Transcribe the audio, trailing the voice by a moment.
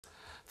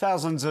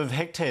Thousands of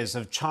hectares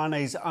of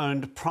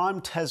Chinese-owned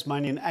prime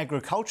Tasmanian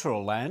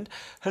agricultural land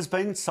has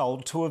been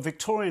sold to a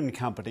Victorian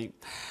company.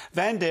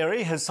 Van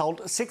Dairy has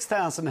sold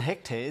 6,000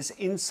 hectares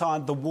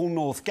inside the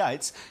Woolnorth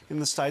Gates in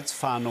the state's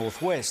far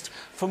northwest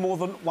for more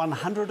than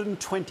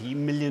 $120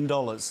 million.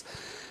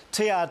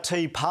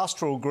 TRT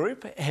Pastoral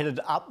Group, headed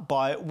up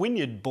by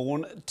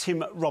Wynyard-born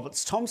Tim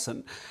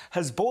Roberts-Thomson,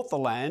 has bought the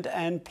land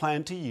and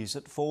planned to use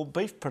it for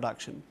beef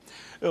production.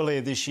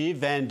 Earlier this year,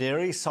 Van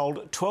Dairy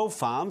sold 12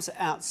 farms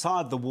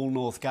outside the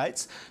Woolnorth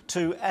Gates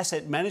to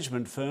asset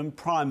management firm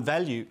Prime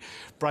Value,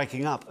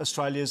 breaking up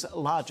Australia's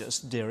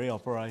largest dairy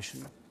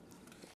operation.